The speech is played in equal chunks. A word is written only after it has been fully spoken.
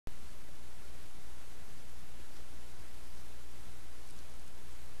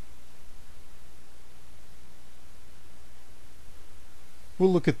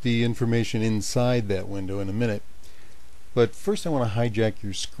We'll look at the information inside that window in a minute, but first I want to hijack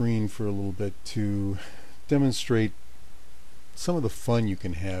your screen for a little bit to demonstrate some of the fun you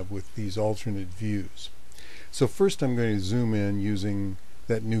can have with these alternate views. So first I'm going to zoom in using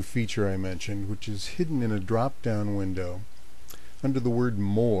that new feature I mentioned, which is hidden in a drop-down window under the word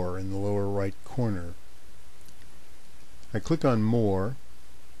More in the lower right corner. I click on More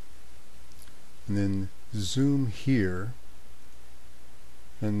and then zoom here,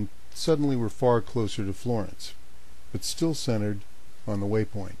 and suddenly we're far closer to Florence, but still centered on the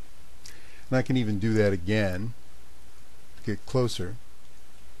waypoint. And I can even do that again to get closer.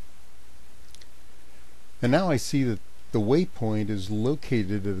 And now I see that the waypoint is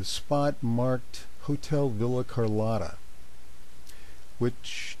located at a spot marked Hotel Villa Carlotta,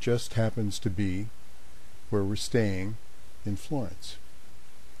 which just happens to be where we're staying in Florence.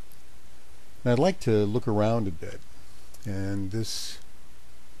 And I'd like to look around a bit, and this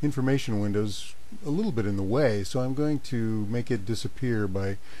information window's a little bit in the way, so I'm going to make it disappear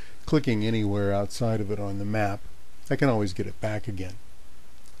by clicking anywhere outside of it on the map. I can always get it back again.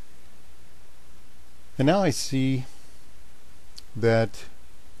 And now I see that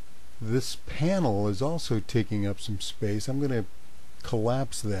this panel is also taking up some space. I'm going to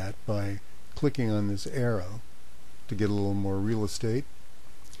collapse that by clicking on this arrow to get a little more real estate.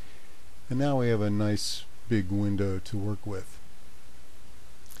 And now we have a nice big window to work with.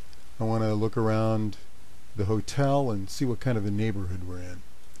 I want to look around the hotel and see what kind of a neighborhood we're in.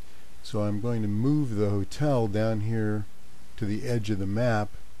 So I'm going to move the hotel down here to the edge of the map,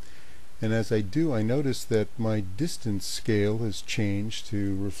 and as I do, I notice that my distance scale has changed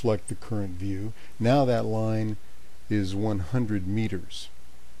to reflect the current view. Now that line is 100 meters.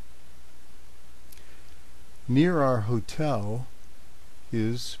 Near our hotel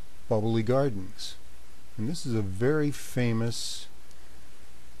is Bubbly Gardens, and this is a very famous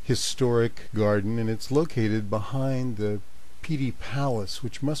historic garden, and it's located behind the PD Palace,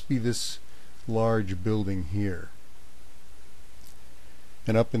 which must be this large building here.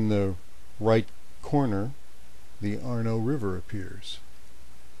 And up in the right corner, the Arno River appears.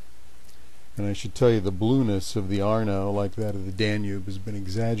 And I should tell you, the blueness of the Arno, like that of the Danube, has been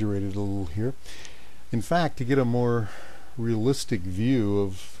exaggerated a little here. In fact, to get a more realistic view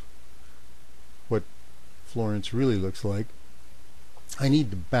of what Florence really looks like, I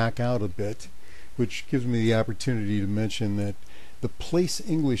need to back out a bit, which gives me the opportunity to mention that the place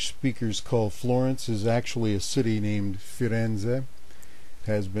English speakers call Florence is actually a city named Firenze. It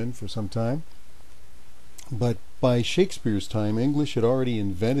has been for some time. But by Shakespeare's time, English had already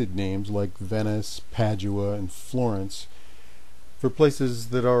invented names like Venice, Padua, and Florence for places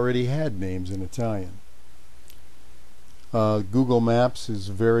that already had names in Italian. Google Maps is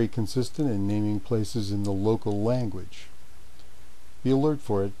very consistent in naming places in the local language. Be alert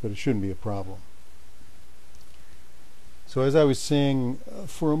for it, but it shouldn't be a problem. So as I was saying,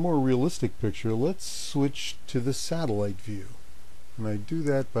 for a more realistic picture, let's switch to the satellite view. And I do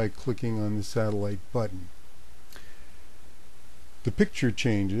that by clicking on the satellite button. The picture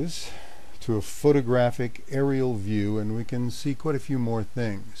changes to a photographic aerial view, and we can see quite a few more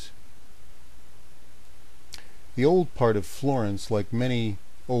things. The old part of Florence, like many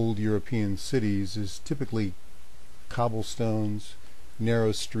old European cities, is typically cobblestones,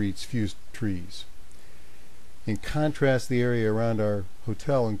 narrow streets, few trees. In contrast, the area around our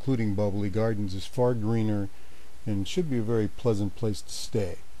hotel, including Bubbly Gardens, is far greener and should be a very pleasant place to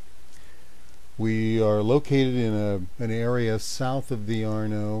stay. We are located in an area south of the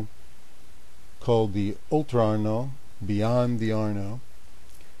Arno called the Oltrarno, beyond the Arno,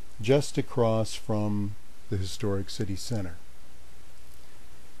 just across from the historic city center.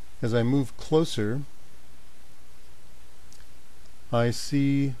 As I move closer, I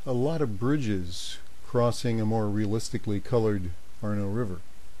see a lot of bridges crossing a more realistically colored Arno River.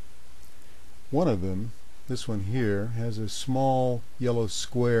 One of them, this one here, has a small yellow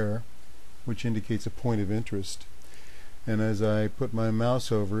square which indicates a point of interest, and as I put my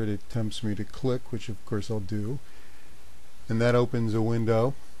mouse over it, it tempts me to click, which of course I'll do, and that opens a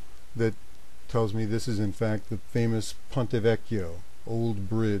window that tells me this is in fact the famous Ponte Vecchio, Old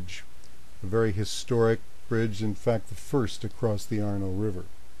Bridge, a very historic bridge, in fact the first across the Arno River.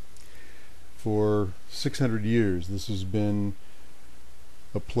 For 600 years this has been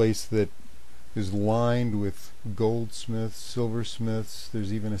a place that is lined with goldsmiths, silversmiths.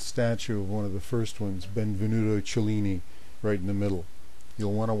 There's even a statue of one of the first ones, Benvenuto Cellini, right in the middle.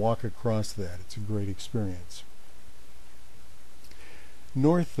 You'll want to walk across that. It's a great experience.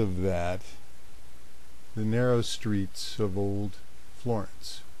 North of that, the narrow streets of old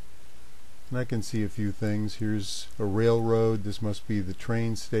Florence. And I can see a few things. Here's a railroad. This must be the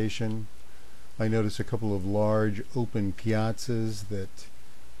train station. I notice a couple of large open piazzas that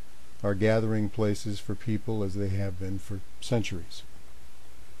are gathering places for people, as they have been for centuries.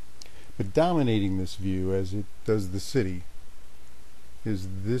 But dominating this view, as it does the city, is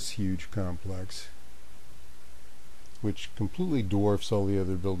this huge complex, which completely dwarfs all the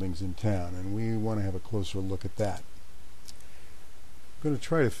other buildings in town, and we want to have a closer look at that. I'm going to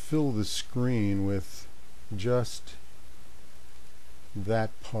try to fill the screen with just that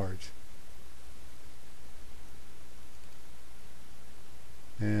part.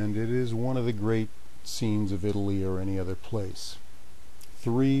 And it is one of the great scenes of Italy or any other place.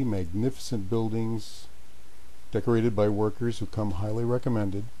 3 magnificent buildings decorated by workers who come highly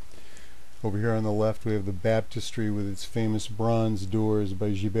recommended. Over here on the left we have the baptistry with its famous bronze doors by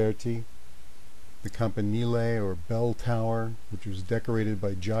Ghiberti. The Campanile or bell tower, which was decorated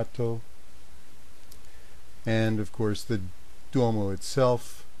by Giotto. And of course the Duomo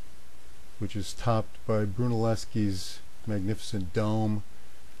itself, which is topped by Brunelleschi's magnificent dome,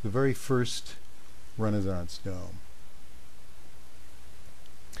 the very first Renaissance dome.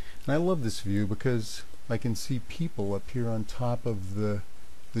 And I love this view because I can see people up here on top of the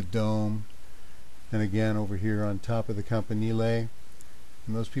dome, and again over here on top of the Campanile,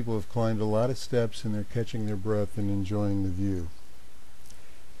 and those people have climbed a lot of steps and they're catching their breath and enjoying the view.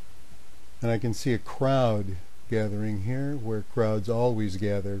 And I can see a crowd gathering here, where crowds always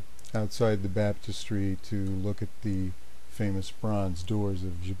gather outside the baptistry to look at the famous bronze doors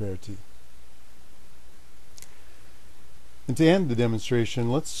of Ghiberti. And to end the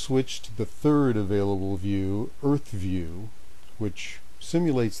demonstration, let's switch to the third available view, Earth View, which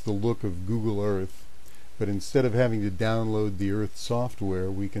simulates the look of Google Earth, but instead of having to download the Earth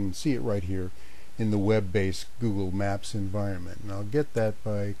software, we can see it right here in the web-based Google Maps environment. And I'll get that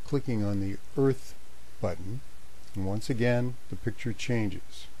by clicking on the Earth button, and once again the picture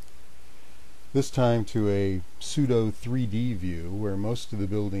changes. This time to a pseudo 3D view where most of the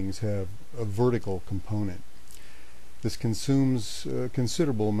buildings have a vertical component. This consumes a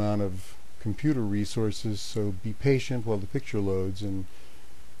considerable amount of computer resources, so be patient while the picture loads and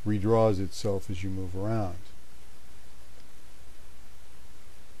redraws itself as you move around.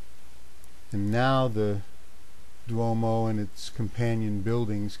 And now the Duomo and its companion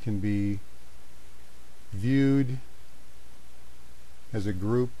buildings can be viewed as a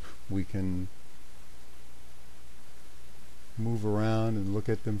group. We can move around and look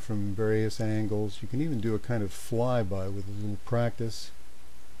at them from various angles. You can even do a kind of flyby with a little practice.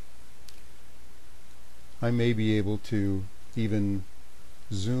 I may be able to even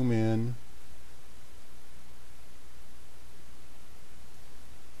zoom in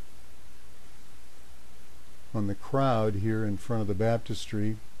on the crowd here in front of the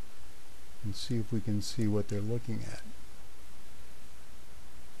baptistry and see if we can see what they're looking at.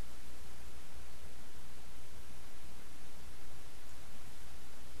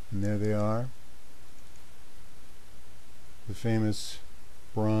 And there they are, the famous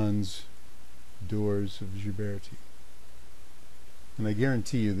bronze doors of Ghiberti. And I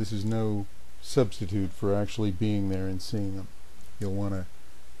guarantee you this is no substitute for actually being there and seeing them. You'll want to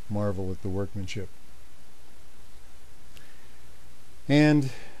marvel at the workmanship. And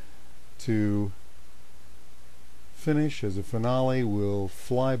to finish, as a finale, we'll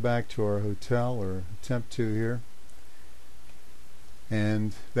fly back to our hotel, or attempt to here.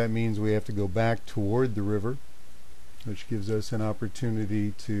 And that means we have to go back toward the river, which gives us an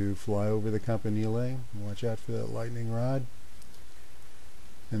opportunity to fly over the Campanile. Watch out for that lightning rod.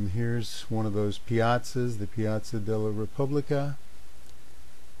 And here's one of those piazzas, the Piazza della Repubblica.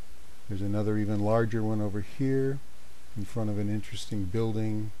 There's another even larger one over here in front of an interesting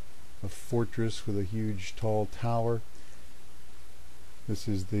building, a fortress with a huge tall tower. This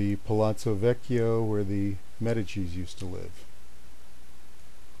is the Palazzo Vecchio, where the Medicis used to live.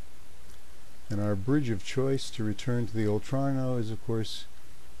 And our bridge of choice to return to the Oltrarno is, of course,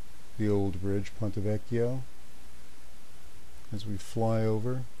 the old bridge, Ponte Vecchio. As we fly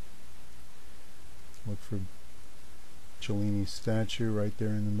over, look for Cellini's statue right there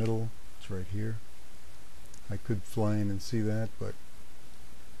in the middle. It's right here. I could fly in and see that, but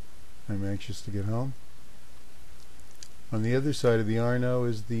I'm anxious to get home. On the other side of the Arno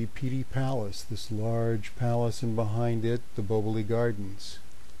is the Pitti Palace, this large palace, and behind it the Boboli Gardens.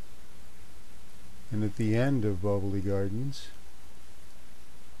 And at the end of Boboli Gardens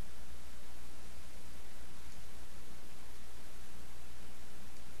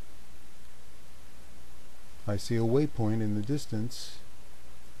I see a waypoint in the distance,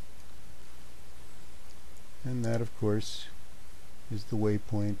 and that of course is the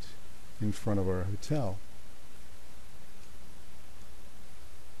waypoint in front of our hotel.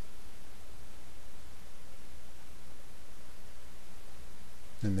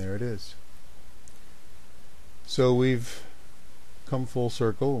 And there it is. So we've come full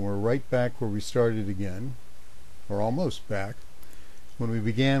circle and we're right back where we started again, or almost back. When we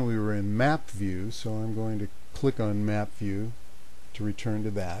began we were in map view, so I'm going to click on map view to return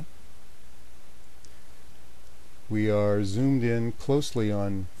to that. We are zoomed in closely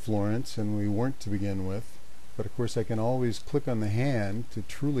on Florence, and we weren't to begin with, but of course I can always click on the hand to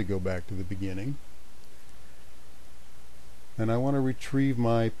truly go back to the beginning. And I want to retrieve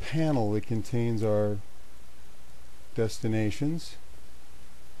my panel that contains our destinations,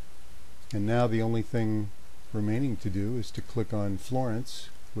 and now the only thing remaining to do is to click on Florence,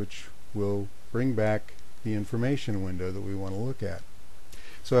 which will bring back the information window that we want to look at.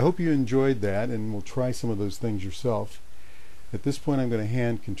 So I hope you enjoyed that, and we'll try some of those things yourself. At this point I'm going to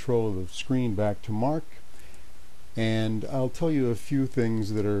hand control of the screen back to Mark, and I'll tell you a few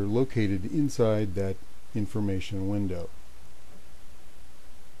things that are located inside that information window.